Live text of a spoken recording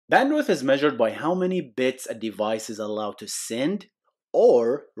Bandwidth is measured by how many bits a device is allowed to send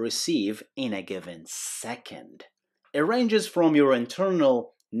or receive in a given second. It ranges from your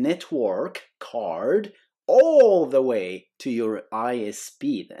internal network card all the way to your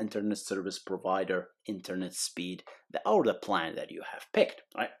ISP, the Internet Service Provider internet speed, or the plan that you have picked.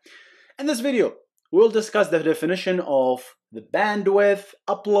 Right? In this video, we'll discuss the definition of the bandwidth,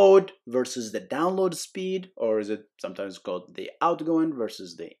 upload versus the download speed, or is it sometimes called the outgoing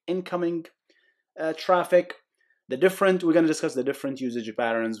versus the incoming traffic. We're going to discuss the different usage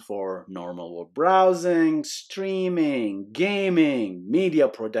patterns for normal web browsing, streaming, gaming, media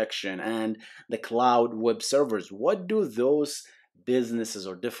production, and the cloud web servers. What do those businesses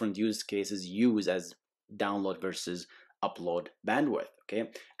or different use cases use as download versus upload bandwidth? Okay,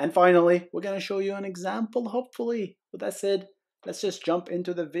 and finally, we're going to show you an example, hopefully. With that said, let's just jump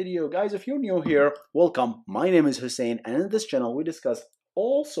into the video. Guys, if you're new here, welcome. My name is Hussein, and in this channel, we discuss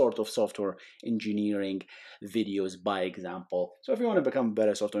all sorts of software engineering videos by example. So if you want to become a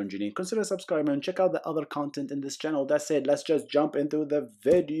better software engineer, consider subscribing and check out the other content in this channel. That's it. Let's just jump into the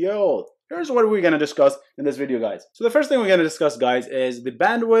video. Here's what we're going to discuss in this video, guys. So the first thing we're going to discuss, guys, is the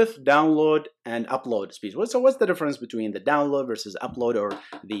bandwidth, download, and upload speeds. So what's the difference between the download versus upload, or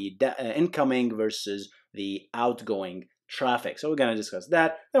the incoming versus the outgoing traffic? So we're going to discuss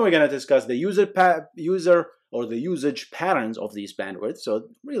that. Then we're going to discuss the user or the usage patterns of these bandwidths. So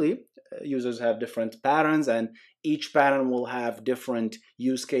really, users have different patterns, and each pattern will have different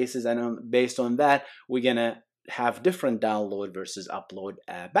use cases, and based on that, we're gonna have different download versus upload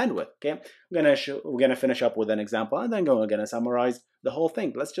bandwidth. Okay, we're gonna finish up with an example, and then we're gonna summarize the whole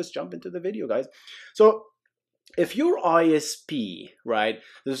thing. Let's just jump into the video, guys. So if your ISP, right,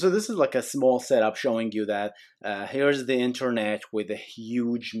 so this is like a small setup showing you that here's the internet with a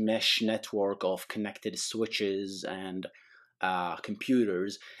huge mesh network of connected switches and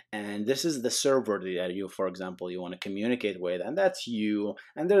computers, and this is the server that you, for example, you want to communicate with, and that's you,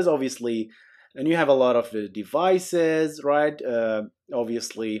 and there's obviously, and you have a lot of devices, right?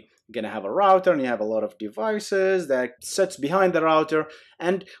 Obviously, you're gonna have a router, and you have a lot of devices that sits behind the router.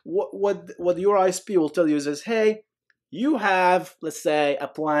 And what your ISP will tell you is, hey, you have, let's say, a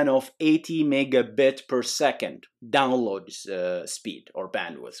plan of 80 megabit per second download speed or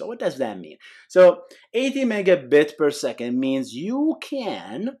bandwidth. So what does that mean? So 80 megabit per second means you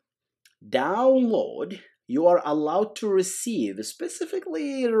can download. You are allowed to receive,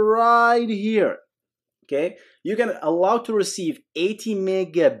 specifically right here, okay? You can allow to receive 80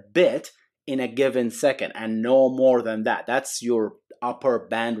 megabit in a given second, and no more than that. That's your upper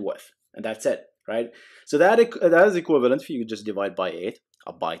bandwidth, and that's it, right? So that is equivalent, if you just divide by 8,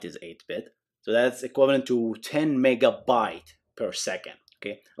 a byte is 8-bit, so that's equivalent to 10 megabyte per second.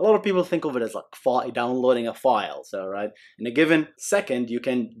 Okay, a lot of people think of it as like downloading a file. So, right, in a given second,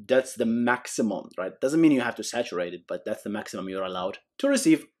 that's the maximum, right? Doesn't mean you have to saturate it, but that's the maximum you're allowed to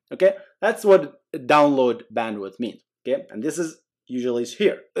receive. Okay, that's what download bandwidth means. Okay, and this is usually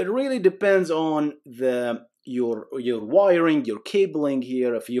here. It really depends on your wiring, your cabling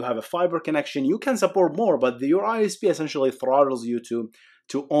here. If you have a fiber connection, you can support more, but your ISP essentially throttles you to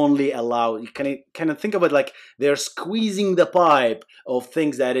only allow, you kind of think of it like they're squeezing the pipe of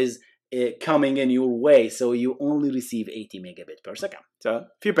things that is coming in your way, so you only receive 80 megabit per second. So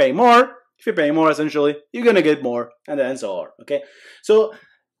if you pay more, essentially, you're gonna get more, and then so on. Okay, so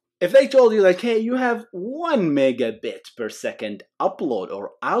if they told you like, hey, you have 1 megabit per second upload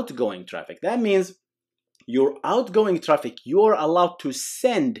or outgoing traffic, that means your outgoing traffic you're allowed to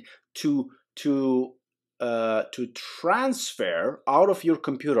send to transfer out of your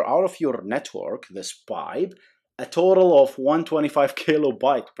computer, out of your network, this pipe, a total of 125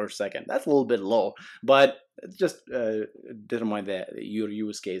 kilobyte per second. That's a little bit low, but just determine your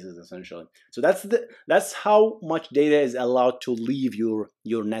use cases essentially. So that's how much data is allowed to leave your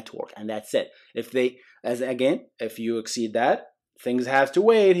network, and that's it. If you exceed that, things have to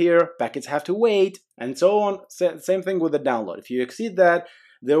wait here, packets have to wait, and so on. Same thing with the download. If you exceed that,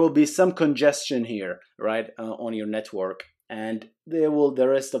 there will be some congestion here, right, on your network, and the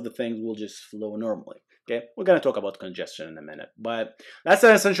rest of the things will just flow normally. Okay, we're going to talk about congestion in a minute, but that's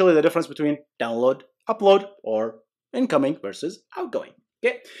essentially the difference between download, upload, or incoming versus outgoing.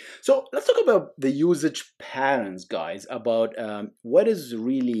 Okay, so let's talk about the usage patterns, guys, about what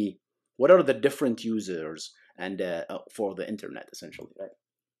are the different users and for the internet, essentially, right?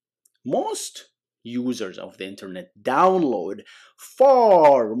 Most users of the internet download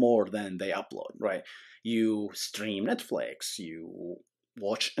far more than they upload, right? You stream Netflix, you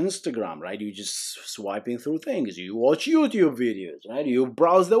watch Instagram, right? You just swiping through things. You watch YouTube videos, right? You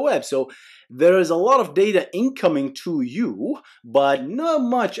browse the web. So there is a lot of data incoming to you, but not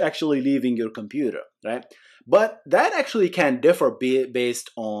much actually leaving your computer, right? But that actually can differ based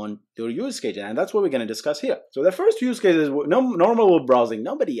on your use case, and that's what we're going to discuss here. So the first use case is normal web browsing.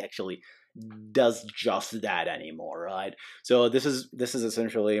 Nobody actually does just that anymore, right? So this is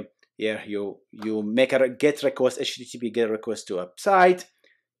essentially, yeah, you make a GET request, HTTP GET request to a site.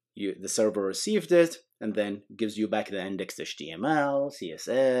 The server received it and then gives you back the indexed HTML,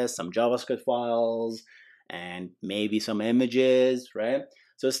 CSS, some JavaScript files, and maybe some images, right?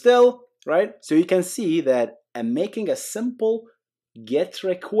 So still, right? So you can see that making a simple GET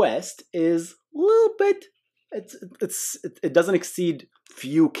request is a little bit, it doesn't exceed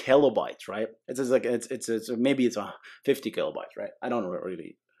few kilobytes, right? It's like maybe it's 50 kilobytes, right? I don't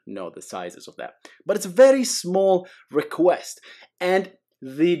really know the sizes of that, but it's a very small request. And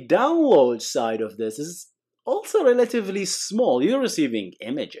the download side of this is also relatively small. You're receiving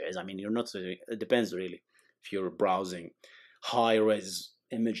images. I mean, you're not, it depends really if you're browsing high-res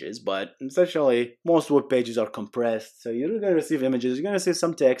images, but essentially most web pages are compressed. So you're going to receive images, you're going to receive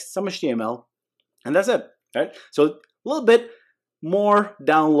some text, some HTML, and that's it, right? So a little bit more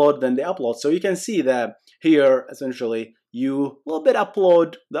download than the upload. So you can see that here, essentially, you a little bit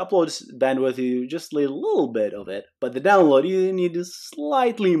upload, the upload bandwidth, you just need a little bit of it, but the download, you need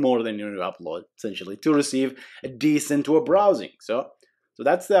slightly more than your upload, essentially, to receive a decent web browsing. So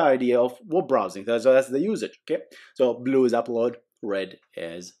that's the idea of web browsing. So that's the usage, okay? So blue is upload, red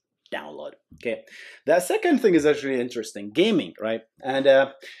is download, okay? The second thing is actually interesting, gaming, right? And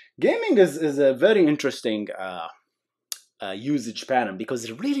gaming is a very interesting usage pattern because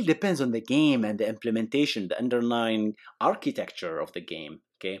it really depends on the game and the implementation, the underlying architecture of the game,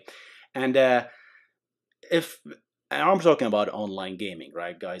 okay? And if I'm talking about online gaming,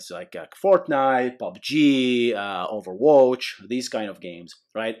 right, guys, like Fortnite, PUBG, Overwatch, these kind of games,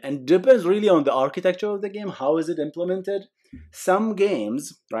 right? And depends really on the architecture of the game. How is it implemented? Some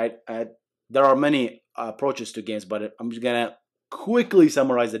games, right, there are many approaches to games, but I'm just gonna quickly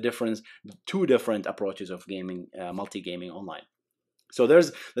summarize the difference, two different approaches of gaming, multi-gaming online. So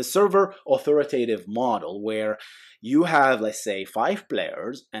there's the server authoritative model where you have, let's say, 5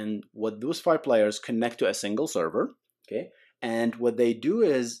 players, and what those 5 players connect to a single server, okay? And what they do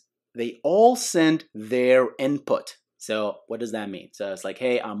is they all send their input. So what does that mean? So it's like,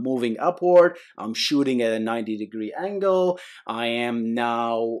 hey, I'm moving upward, I'm shooting at a 90-degree angle, I am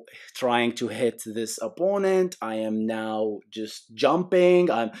now trying to hit this opponent, I am now just jumping,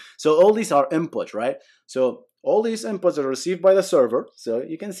 so all these are inputs, right? So all these inputs are received by the server. So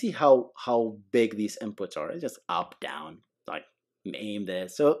you can see how big these inputs are. It's just up, down, like aim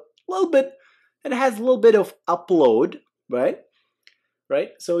this. So a little bit, it has a little bit of upload, right? Right?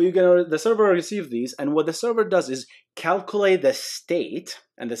 So the server receive these, and what the server does is calculate the state,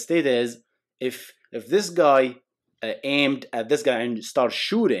 and the state is if this guy aimed at this guy and starts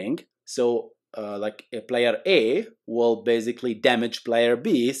shooting, so like a player A will basically damage player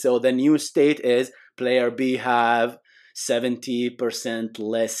B, so the new state is player B have 70%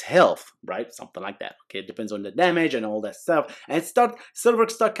 less health, right? Something like that. Okay, it depends on the damage and all that stuff. And server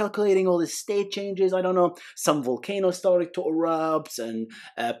start calculating all the state changes. I don't know, some volcano started to erupt, and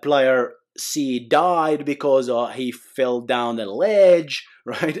player C died because he fell down the ledge,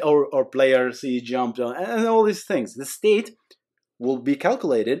 right? Or player C jumped on, and all these things. The state will be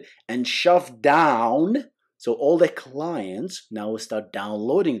calculated and shoved down. So all the clients now start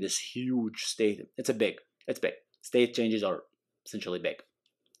downloading this huge state. It's big. State changes are essentially big.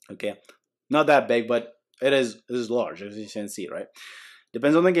 Okay, not that big, but it is large, as you can see, right?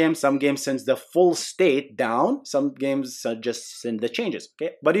 Depends on the game. Some games send the full state down. Some games just send the changes.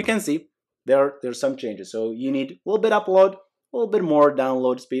 Okay, but you can see there's some changes. So you need a little bit upload, a little bit more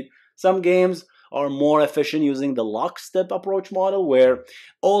download speed. Some games are more efficient using the lockstep approach model, where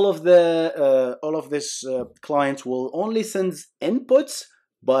all of this clients will only send inputs,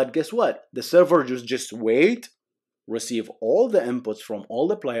 but guess what? The server just wait, receive all the inputs from all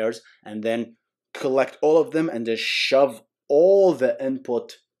the players, and then collect all of them and just shove all the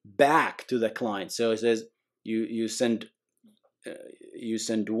input back to the client. So it says you send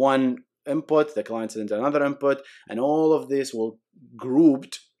one input, the client sends another input, and all of this will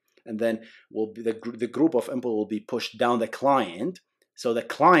grouped, and then will be the group of input will be pushed down the client. So the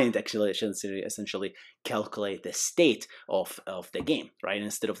client actually essentially calculate the state of the game, right?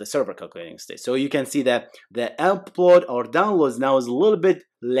 Instead of the server calculating state. So you can see that the upload or downloads now is a little bit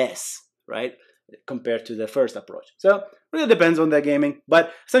less, right? Compared to the first approach. So Really depends on the gaming,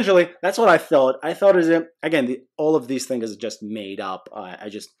 but essentially that's what I thought. I thought is it again all of these things is just made up. I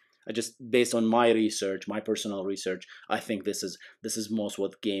just based on my research, my personal research, I think this is most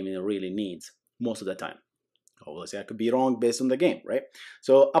what gaming really needs most of the time. Obviously, I could be wrong based on the game, right?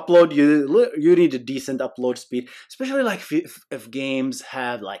 So upload, you need a decent upload speed, especially like if games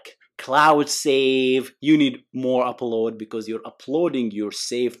have like cloud save. You need more upload because you're uploading your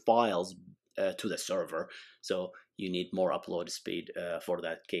save files to the server, so you need more upload speed for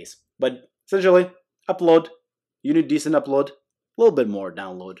that case. But essentially, upload, you need decent upload, a little bit more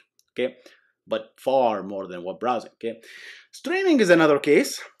download, okay? But far more than web browsing, okay? Streaming is another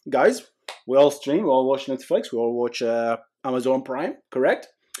case, guys. We all stream, we all watch Netflix, we all watch Amazon Prime, correct?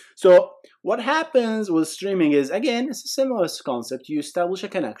 So what happens with streaming is, again, it's a similar concept. You establish a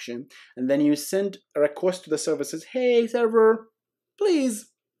connection, and then you send a request to the server, says, hey, server, please,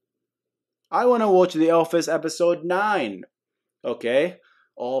 I want to watch The Office episode 9, okay,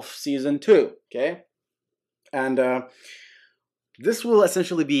 of season 2, okay? And this will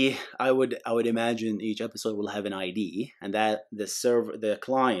essentially be, I would imagine each episode will have an ID, and that the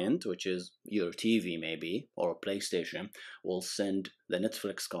client, which is your TV maybe or PlayStation, will send the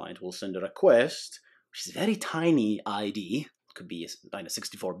Netflix client will send a request, which is a very tiny ID, could be a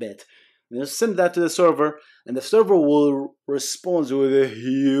 64-bit. And they'll send that to the server, and the server will respond with a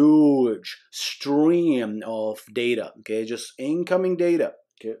huge stream of data. Okay, just incoming data.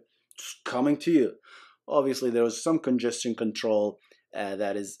 Okay, just coming to you. Obviously, there is some congestion control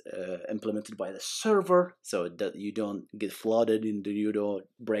that is implemented by the server, so that you don't get flooded and you don't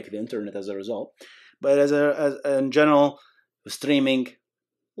break the internet as a result. But as in general, streaming,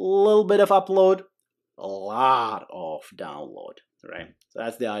 a little bit of upload, a lot of download, right? So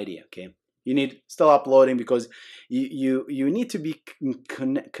that's the idea. Okay, you need still uploading because you need to be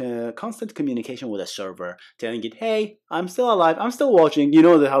constant communication with a server, telling it, hey, I'm still alive, I'm still watching. You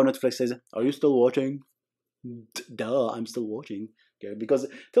know how Netflix says, are you still watching? Duh, I'm still watching. Okay, because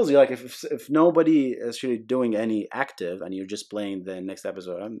it tells you like if nobody is actually doing any active and you're just playing the next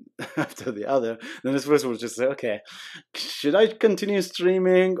episode after the other, then this person will just say, okay, should I continue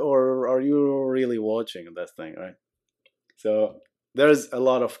streaming or are you really watching this thing, right? So there's a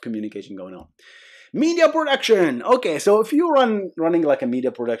lot of communication going on. Media production. Okay, so if you're running like a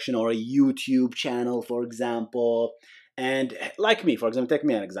media production or a YouTube channel, for example, and like me, for example, take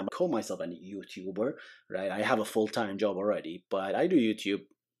me an example. I call myself a YouTuber, right? I have a full-time job already, but I do YouTube.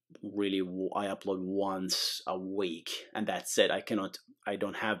 Really, I upload once a week, and that's it. I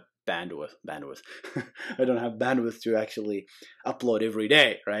don't have bandwidth. I don't have bandwidth to actually upload every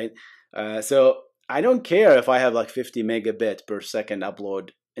day, right? So I don't care if I have like 50 megabit per second upload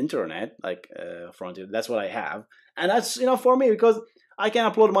internet, like front. That's what I have, and that's enough for me because I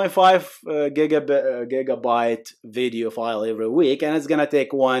can upload my 5 gigabyte video file every week, and it's gonna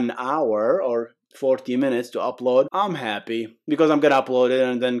take 1 hour or 40 minutes to upload. I'm happy because I'm gonna upload it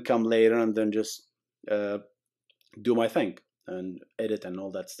and then come later and then just do my thing and edit and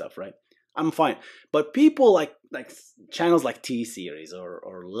all that stuff, right? I'm fine. But people like channels like T Series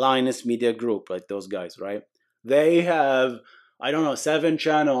or Linus Media Group, like those guys, right? They have, I don't know, 7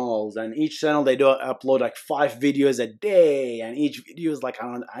 channels, and each channel they do upload like 5 videos a day, and each video is like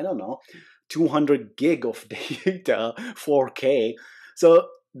I don't know, 200 gig of data, 4K. So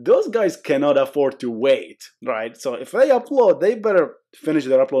those guys cannot afford to wait, right? So if they upload, they better finish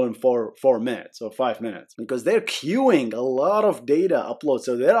their upload in 4 minutes or 5 minutes because they're queuing a lot of data upload.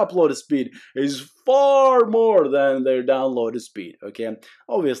 So their upload speed is far more than their download speed. Okay,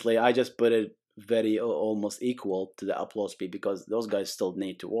 obviously I just put it very almost equal to the upload speed because those guys still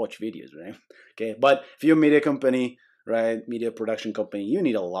need to watch videos, right? Okay, but if you're a media company, right, media production company, you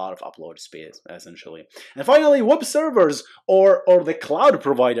need a lot of upload speed essentially. And finally, web servers or the cloud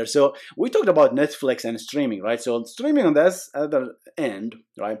provider. So we talked about Netflix and streaming, right? So streaming on this other end,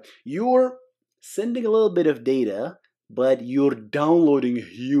 right, you're sending a little bit of data, but you're downloading a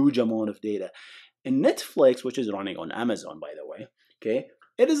huge amount of data. And Netflix, which is running on Amazon, by the way, okay,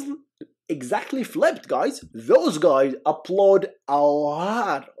 it is exactly flipped, guys. Those guys upload a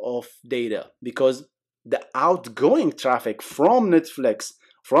lot of data because the outgoing traffic from Netflix,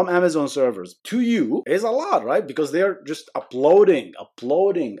 from Amazon servers to you is a lot, right? Because they're just uploading.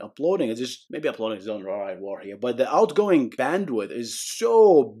 It's just, maybe uploading is not the right word here, but the outgoing bandwidth is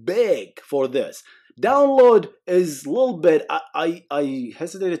so big for this. Download is a little bit, I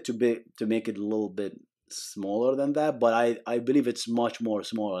hesitated to make it a little bit smaller than that, but I believe it's much more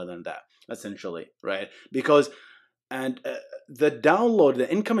smaller than that, essentially, right? Because the download,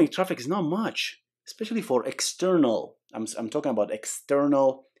 the incoming traffic is not much, especially for external. I'm talking about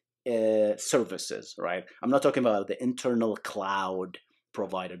external services, right? I'm not talking about the internal cloud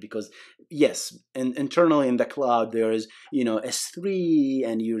provider, because yes, internally in the cloud there is, you know, S3,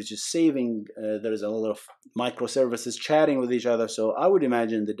 and you're just saving, there's a lot of microservices chatting with each other. So I would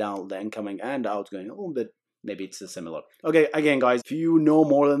imagine the incoming and outgoing a little bit, maybe it's similar. Okay, again guys, if you know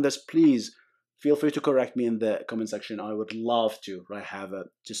more than this, please feel free to correct me in the comment section. I would love to, right, have a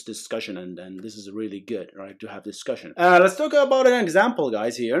just discussion, and this is really good, right, to have discussion. Let's talk about an example,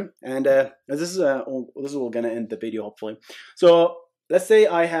 guys, here, and this is we're gonna end the video hopefully. So let's say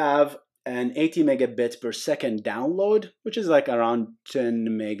I have an 80 megabit per second download, which is like around 10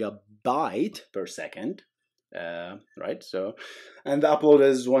 megabyte per second, right? So, and the upload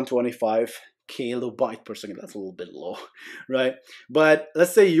is 125 kilobyte per second. That's a little bit low, right? But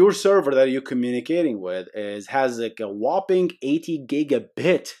let's say your server that you're communicating with has like a whopping 80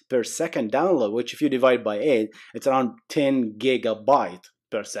 gigabit per second download, which if you divide by 8, it's around 10 gigabyte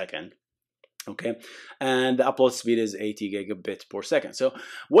per second. Okay, and the upload speed is 80 gigabit per second. So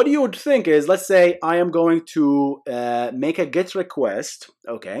what you would think is, let's say I am going to make a GET request,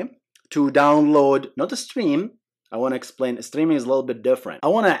 okay, to download, not a stream. I want to explain, streaming is a little bit different. I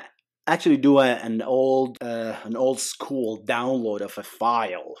want to actually do an old school download of a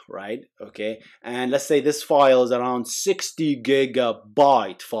file, right? Okay, and let's say this file is around 60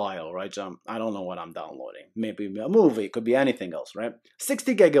 gigabyte file, right? So I don't know what I'm downloading. Maybe a movie, it could be anything else, right?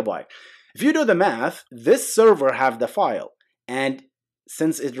 60 gigabyte. If you do the math, this server have the file, and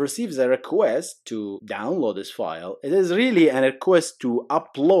since it receives a request to download this file, it is really a request to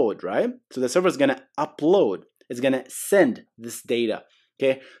upload, right? So the server is gonna upload, it's gonna send this data.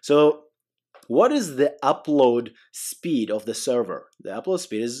 Okay, so what is the upload speed of the server? The upload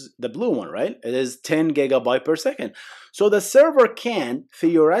speed is the blue one, right? It is 10 gigabyte per second. So the server can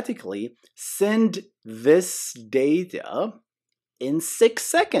theoretically send this data in 6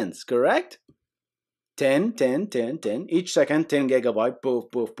 seconds, correct? 10, 10, 10, 10. Each second, 10 gigabyte, poof,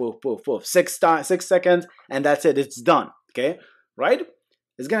 poof, poof, poof, poof. 6 seconds, and that's it. It's done, okay? Right?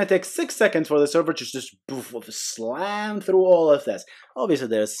 It's going to take 6 seconds for the server to just poof, slam through all of this. Obviously,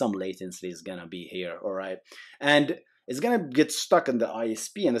 there's some latency is going to be here, all right? And it's going to get stuck in the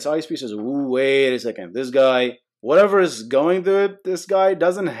ISP, and this ISP says, ooh, wait a second. This guy, whatever is going through it, this guy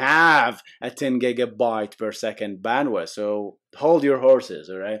doesn't have a 10 gigabyte per second bandwidth. So hold your horses,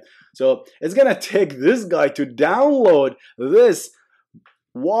 all right? So it's going to take this guy to download this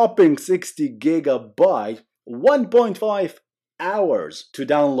whopping 60 gigabyte, 1.5 hours to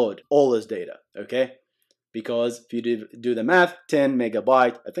download all this data, okay? Because if you do the math, 10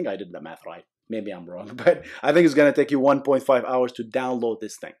 megabyte, I think I did the math right. Maybe I'm wrong, but I think it's going to take you 1.5 hours to download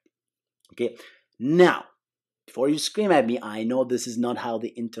this thing, okay? Now, before you scream at me, I know this is not how the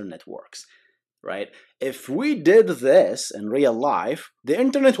internet works, right? If we did this in real life, the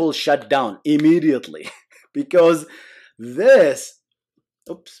internet will shut down immediately because this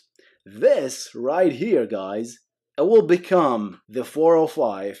right here, guys, it will become the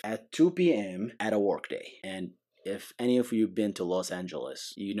 4:05 at 2 p.m. at a workday. And if any of you been to Los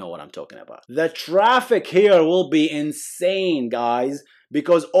Angeles, you know what I'm talking about. The traffic here will be insane, guys,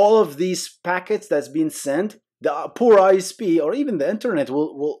 because all of these packets that's been sent, the poor ISP or even the internet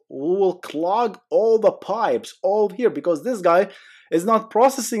will clog all the pipes all here because this guy is not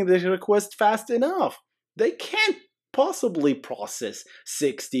processing the request fast enough. They can't possibly process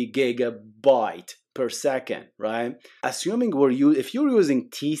 60 gigabyte per second, right? Assuming if you're using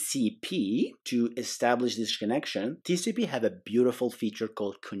TCP to establish this connection, TCP have a beautiful feature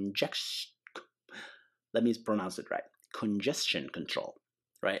called congestion. Let me pronounce it right. Congestion control,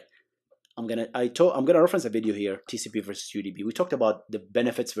 right? I'm gonna reference a video here, TCP versus UDP. We talked about the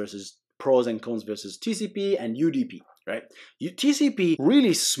benefits versus pros and cons versus TCP and UDP, right? TCP,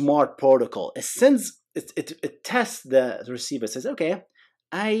 really smart protocol. It tests the receiver. It says, okay,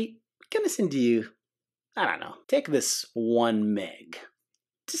 I gonna send you, I don't know, take this 1 meg.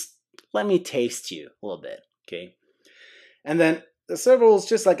 Just let me taste you a little bit, okay? And then the server was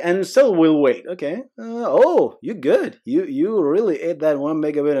just like, and still will wait, okay? Oh, you good. You really ate that 1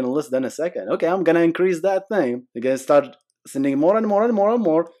 megabit in less than a second. Okay, I'm gonna increase that thing. You're gonna start sending more and more and more and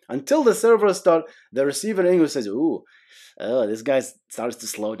more until the receiver in English says, ooh, oh, this guy starts to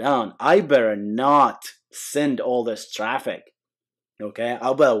slow down. I better not send all this traffic. Okay,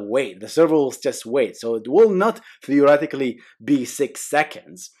 I better wait. The server will just wait. So it will not theoretically be 6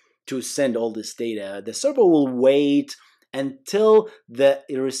 seconds to send all this data. The server will wait until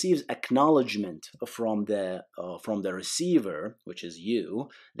it receives acknowledgement from the receiver, which is you,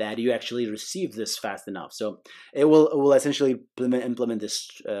 that you actually received this fast enough. So it will essentially implement this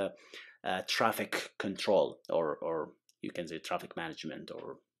traffic control, or you can say traffic management,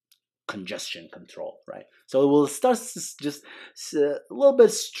 or congestion control, right? So we'll start just a little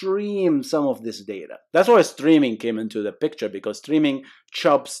bit stream some of this data. That's why streaming came into the picture, because streaming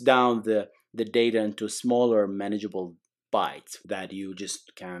chops down the data into smaller manageable bytes that you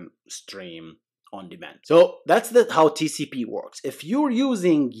just can stream on demand. So that's how TCP works. If you're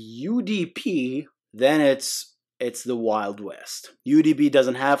using UDP, then it's the Wild West. UDP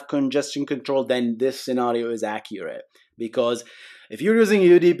doesn't have congestion control, then this scenario is accurate. Because if you're using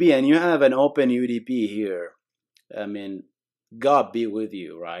UDP and you have an open UDP here, I mean, God be with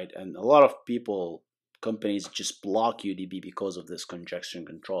you, right? And a lot of companies just block UDP because of this congestion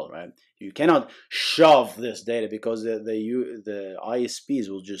control, right? You cannot shove this data, because the ISPs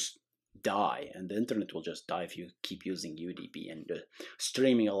will just die, and the internet will just die if you keep using UDP and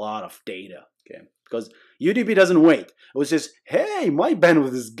streaming a lot of data, okay? Because UDP doesn't wait. It was just, hey, my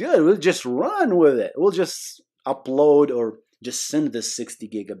bandwidth is good, we'll just run with it. We'll just upload or just send this 60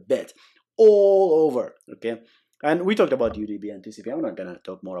 gigabit all over, okay? And we talked about UDP and TCP. I'm not gonna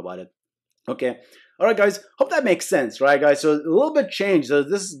talk more about it. Okay, all right, guys. Hope that makes sense, right, guys? So a little bit changed. So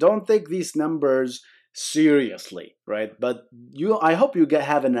don't take these numbers seriously, right? But I hope you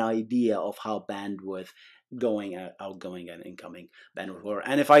have an idea of how bandwidth outgoing and incoming bandwidth work.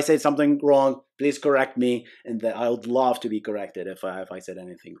 And if I say something wrong, please correct me, and I would love to be corrected if I said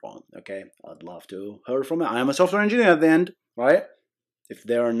anything wrong. Okay, I'd love to hear from it. I am a software engineer at the end, right? If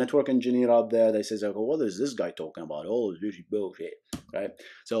there are a network engineer out there that says, oh, what is this guy talking about? Oh, this is bullshit, right?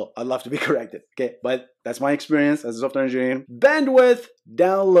 So I'd love to be corrected, okay? But that's my experience as a software engineer. Bandwidth,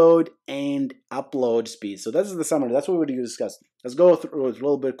 download, and upload speed. So this is the summary. That's what we're going to discuss. Let's go through it a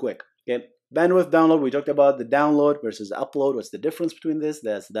little bit quick, okay? Bandwidth, download. We talked about the download versus the upload. What's the difference between this?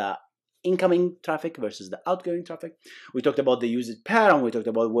 That's the incoming traffic versus the outgoing traffic. We talked about the usage pattern. We talked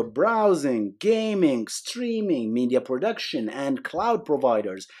about web browsing, gaming, streaming, media production, and cloud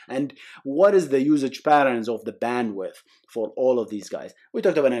providers, and what is the usage patterns of the bandwidth for all of these guys. We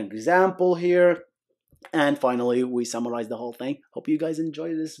talked about an example here, and finally we summarized the whole thing. Hope you guys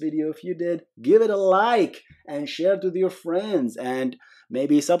enjoyed this video. If you did, give it a like and share it with your friends, and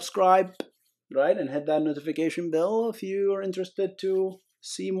maybe subscribe, right, and hit that notification bell if you are interested to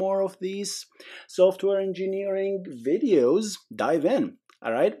see more of these software engineering videos. Dive in.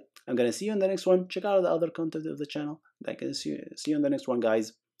 All right, I'm gonna see you in the next one. Check out the other content of the channel. I can see you in the next one,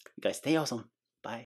 guys. You guys stay awesome.